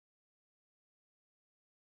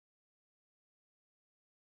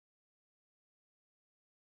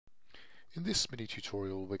In this mini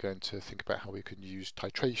tutorial we're going to think about how we can use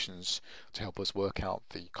titrations to help us work out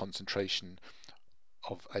the concentration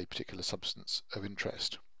of a particular substance of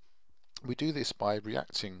interest. We do this by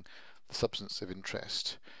reacting the substance of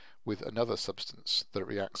interest with another substance that it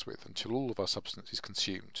reacts with until all of our substance is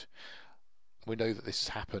consumed. We know that this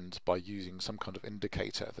has happened by using some kind of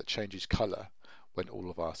indicator that changes colour when all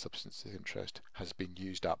of our substance of interest has been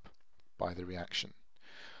used up by the reaction.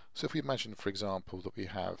 So if we imagine, for example, that we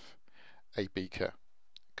have a beaker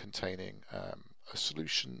containing a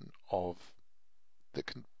solution that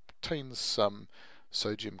contains some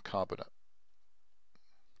sodium carbonate.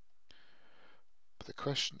 But the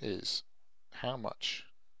question is, how much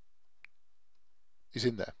is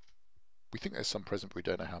in there? We think there's some present, but we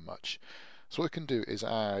don't know how much. So what we can do is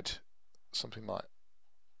add something like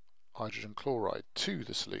hydrogen chloride to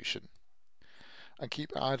the solution and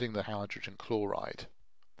keep adding the hydrogen chloride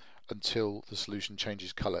until the solution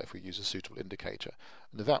changes colour if we use a suitable indicator.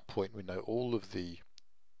 And at that point we know all of the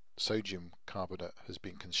sodium carbonate has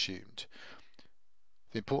been consumed.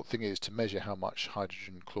 The important thing is to measure how much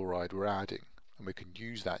hydrogen chloride we're adding, and we can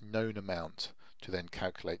use that known amount to then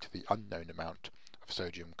calculate the unknown amount of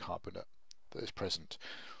sodium carbonate that is present.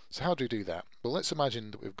 So how do we do that? Well, let's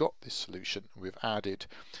imagine that we've got this solution and we've added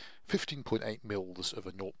 15.8 mils of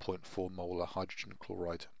a 0.4 molar hydrogen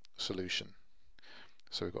chloride solution.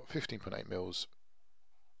 So we've got 15.8 mils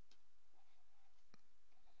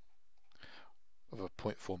of a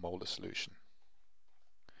 0.4 molar solution.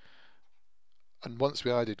 And once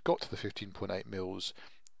we got to the 15.8 mils,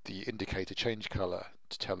 the indicator changed colour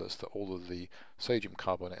to tell us that all of the sodium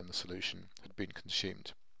carbonate in the solution had been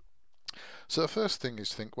consumed. So the first thing is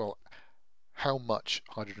to think, well, how much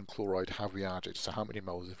hydrogen chloride have we added? So how many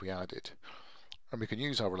moles have we added? And we can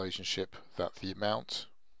use our relationship that the amount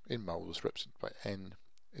in moles represented by N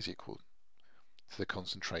is equal to the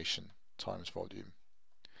concentration times volume.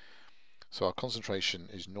 So our concentration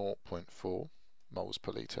is 0.4 moles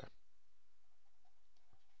per litre.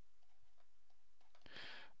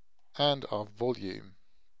 And our volume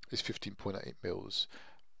is 15.8 mils.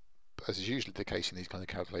 But as is usually the case in these kind of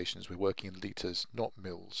calculations, we're working in litres, not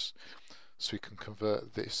mils. So we can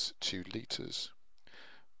convert this to litres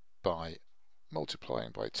by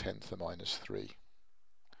multiplying by 10 to the minus 3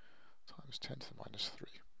 times 10 to the minus 3.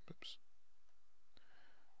 Oops.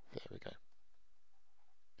 There we go.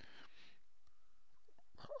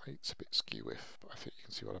 It's a bit skew-whiff, but I think you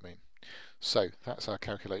can see what I mean. So that's our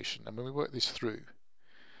calculation, and when we work this through,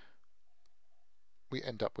 we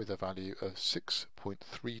end up with a value of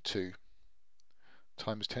 6.32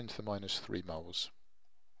 times 10 to the minus 3 moles.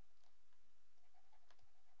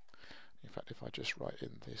 In fact, if I just write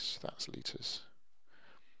in this, that's litres.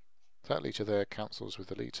 That litre there cancels with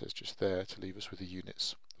the litres just there to leave us with the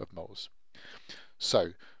units of moles.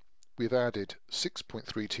 So we've added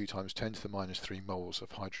 6.32 times 10 to the minus 3 moles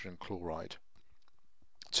of hydrogen chloride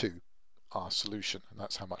to our solution, and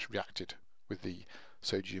that's how much reacted with the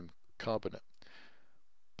sodium carbonate.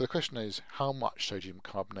 But the question is, how much sodium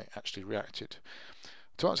carbonate actually reacted?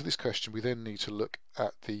 To answer this question, we then need to look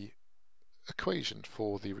at the equation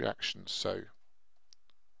for the reaction. So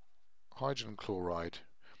hydrogen chloride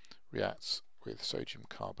reacts with sodium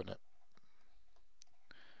carbonate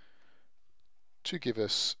to give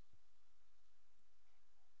us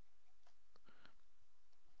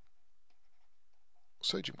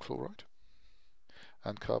sodium chloride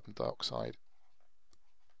and carbon dioxide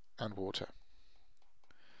and water.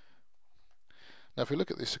 Now if we look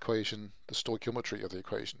at this equation, the stoichiometry of the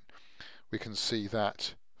equation, we can see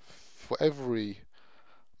that for every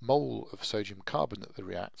mole of sodium carbonate that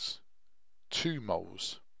reacts, 2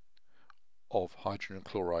 moles of hydrogen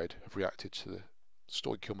chloride have reacted. To the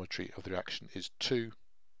stoichiometry of the reaction is 2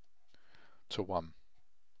 to 1.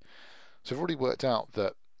 So we've already worked out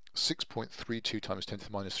that 6.32 times 10 to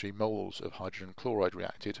the minus 3 moles of hydrogen chloride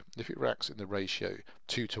reacted. If it reacts in the ratio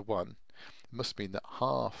 2 to 1, it must mean that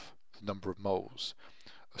half the number of moles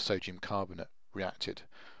of sodium carbonate reacted.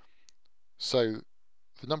 So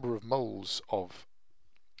the number of moles of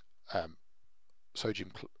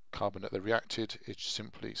sodium carbonate that reacted is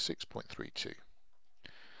simply 6.32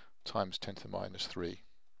 times 10 to the minus 3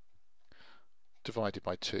 divided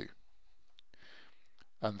by 2,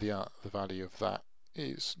 and the value of that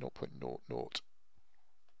is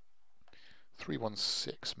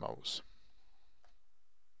 0.00316 moles.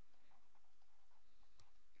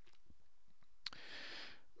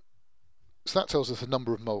 So that tells us the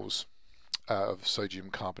number of moles of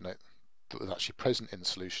sodium carbonate that was actually present in the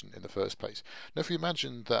solution in the first place. Now if we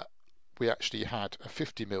imagine that we actually had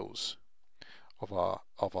 50 mils of our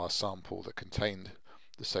sample that contained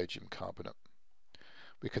the sodium carbonate,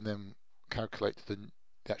 we can then calculate the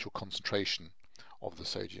actual concentration of the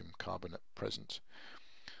sodium carbonate present.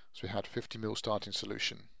 So we had 50 ml starting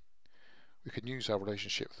solution. We can use our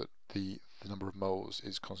relationship that the number of moles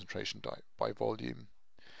is concentration by volume.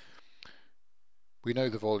 We know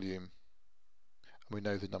the volume and we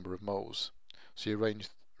know the number of moles. So you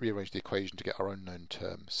rearrange the equation to get our unknown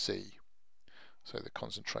term C. So the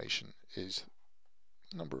concentration is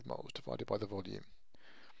number of moles divided by the volume,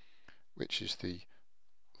 which is the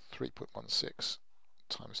 3.16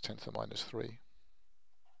 times 10 to the minus 3.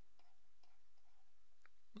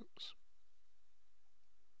 Oops.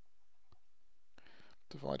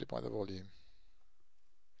 Divided by the volume.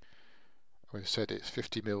 We've said it's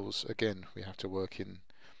 50 mils. Again, we have to work in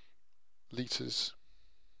litres,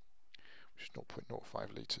 which is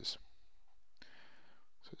 0.05 litres.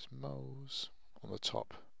 So it's moles on the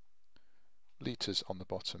top, litres on the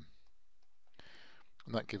bottom,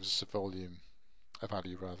 and that gives us a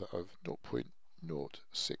value of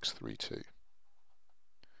 0.0632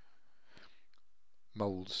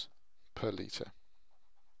 moles per litre.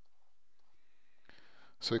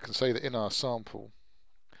 So we can say that in our sample,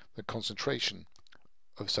 the concentration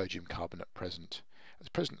of sodium carbonate present is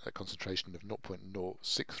present at a concentration of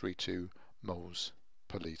 0.0632 moles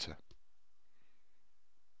per litre.